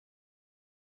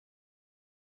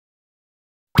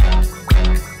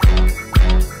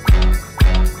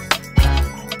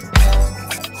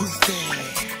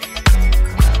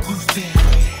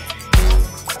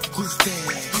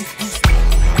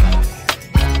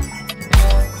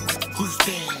Who's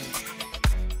there?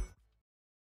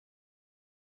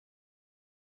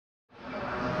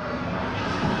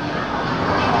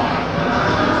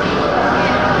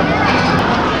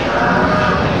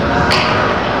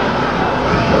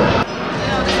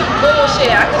 Bullshit.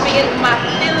 I could be getting my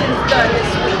feelings done this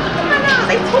week. Look at my nails,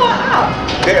 they tore up.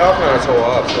 They are kind of tore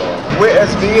up, so. Where is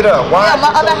Vita? Why? Yeah,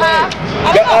 my other half.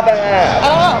 The other half.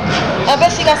 I don't know. I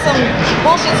bet she got some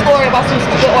bullshit story about some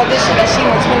stupid audition that she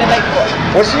was running late for.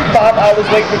 Was she 5 hours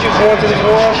late when she was going to this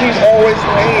world? She's always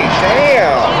late.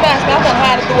 Damn. Don't even ask me. I'm gonna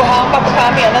hide it through her. I'm about to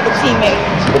find me another teammate.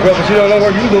 But girl, but you don't know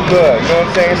where you look good. You know what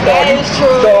I'm saying? Star, That is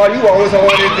true. Star, you always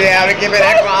hold it down and give it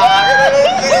that cry.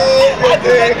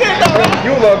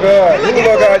 You look good. You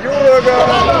look good. You look good.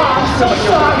 I'm so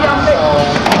sorry.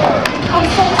 I'm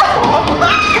so sorry.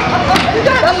 You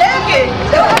gotta laugh it.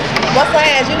 Bust her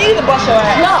ass. You need to bust your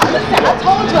ass. No, listen, I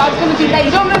told you I was gonna be late.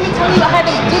 You don't remember me telling you I had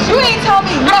to do You ain't told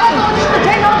me I nothing. was on this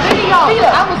day no video.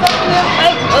 I was up in there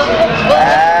like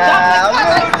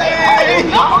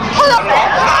Hold up.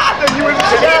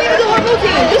 She didn't even do her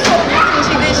routine. You saw the routine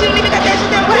she did. She didn't even got that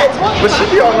shit that wet. But she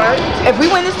be alright. If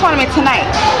we win this tournament tonight,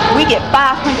 we get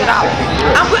 $500.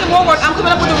 I'm putting more work. I'm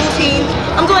coming up with the routine.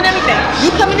 I'm doing everything.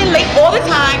 You coming in late all the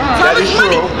time. Time is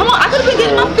money. Come on, I could have been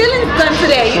getting my feelings done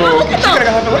today. You know, look at them.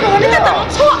 Look at them. I'm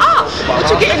tore up.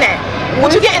 What you getting at?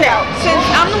 What you getting at? Since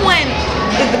I'm the one,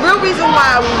 is the real reason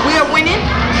why we're winning,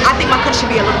 I think my cut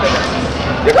should be a little bigger.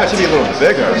 Your cut should be a little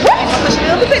bit bigger. What? My cut should be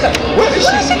a little bit bigger. What is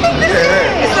she? She think this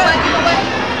is. So, like, you know what?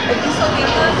 If you saw me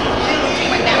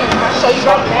right now, I'll show you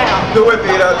right now. Do it,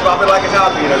 Vita. Drop it like it's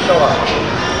hot, Vita. Show up.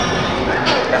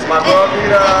 That's my girl,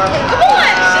 Vita. Come on.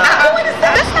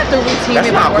 That's not the routine.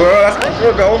 That's my girl. That's my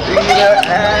girl. Go, Vita.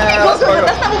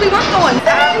 That's not what we worked on.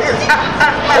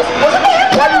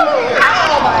 Why you?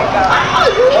 Oh my God.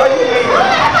 Why you?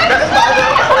 That's my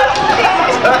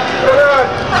girl.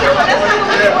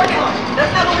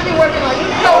 That's not what we be working on. You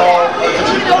know that.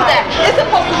 You know that. It's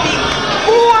supposed to be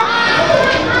 4,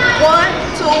 1,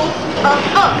 2,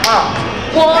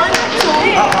 1,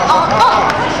 2,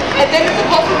 and then it's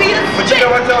supposed to be the But you know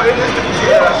what though? It is the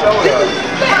procedure that I showed her.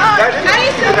 That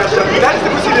is the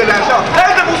procedure that I showed her.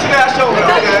 That is the procedure that I showed her.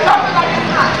 Okay.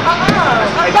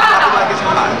 It's like it's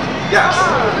hot. Yes.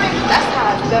 That's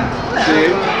how it's done. See?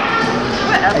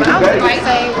 Whatever. I was right the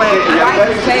same way.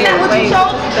 Isn't that what you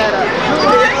showed?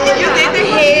 You did the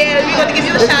hair. We're going to give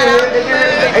you a shout out.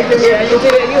 yeah, you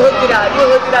did it. You hooked it up. You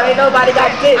hooked it up. Ain't nobody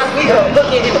got this. We gonna hook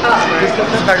it up. This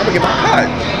is like I'm gonna get my cut.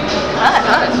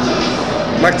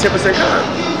 Like 10% cut.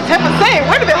 10%?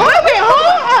 Wait a minute. Hold up.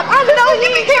 I know he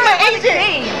became an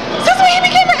agent. Since when he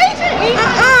became an agent?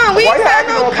 We ain't signed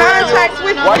no contracts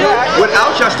with you.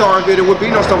 Without your star video, it would be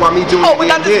no star by me doing it. Oh,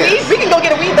 without the weed? We can go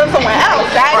get a weed done somewhere else.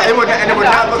 And it would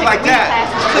not look like that.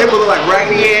 It would look like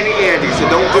Raggedy Andy, so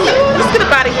don't do it. Let's get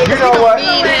up out of here. You know what?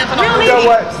 You know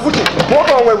what? Walk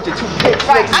on away with your 2 picks.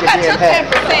 Right, I got your 10%.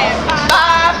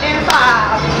 5 and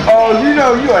 5. Oh, you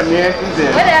know you are nasty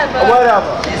then.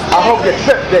 Whatever. I hope your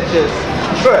trip that this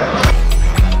trip.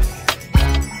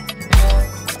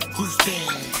 Who's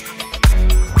there?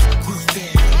 Who's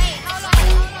there?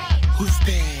 Who's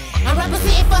there? I'm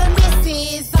representing for the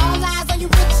misses. All eyes on you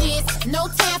riches. No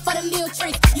time for the little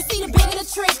tricks. You see, the bigger the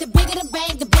trick, the bigger the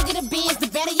bank, the bigger the biz, the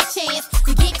better your chance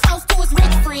to get close to his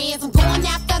rich friends. I'm going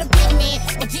after the big man.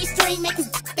 But G-string make his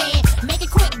stand. Make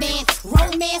it quick then.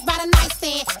 Romance by the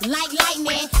nightstand. Like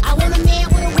lightning. I want a man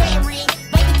with a red ring.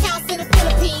 Bank accounts in the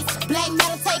Philippines. Black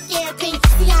metal take everything.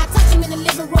 See how I touch him in the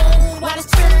living room. While it's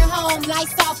churn home.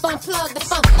 Lights off, unplug the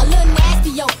funk. A little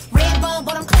nasty, yo. Red bone,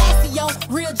 but I'm classy, yo.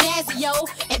 Real jazzy, yo.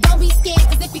 And don't be scared,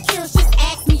 cause if you're curious, just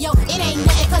ask me, yo. It ain't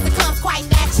nothing, cause it comes quite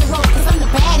natural. Cause I'm the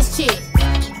baddest chick.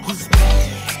 Who's there?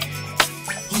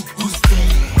 Who's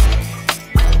there?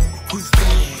 Who's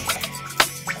there?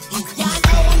 Y'all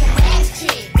know I'm the baddest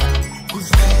chick. Who's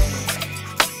there?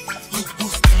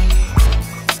 Who's there?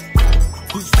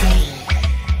 Who's there?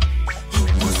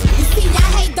 You see, I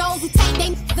hate those who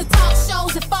take the talk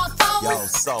shows and fuck foes. Yo,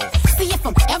 so. See, if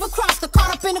I'm ever crossed or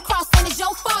caught up in the cross, and it's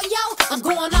your fault, yo. I'm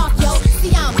going off, yo.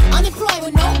 See, I'm unemployed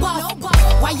with no boss.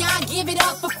 Why y'all give it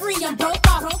up for free? I'm broke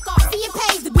off. See, it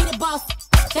pays to be the boss.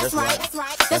 That's right.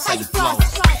 That's how you floss.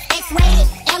 X-rated,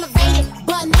 elevated,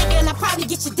 butt naked, and I probably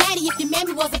get your daddy if your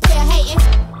mammy was a player hating.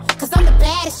 Cause I'm the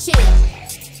baddest chick.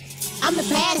 I'm the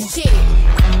baddest chick.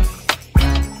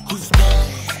 Who's there?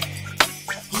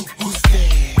 Who's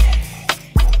there?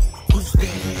 Who's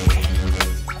there?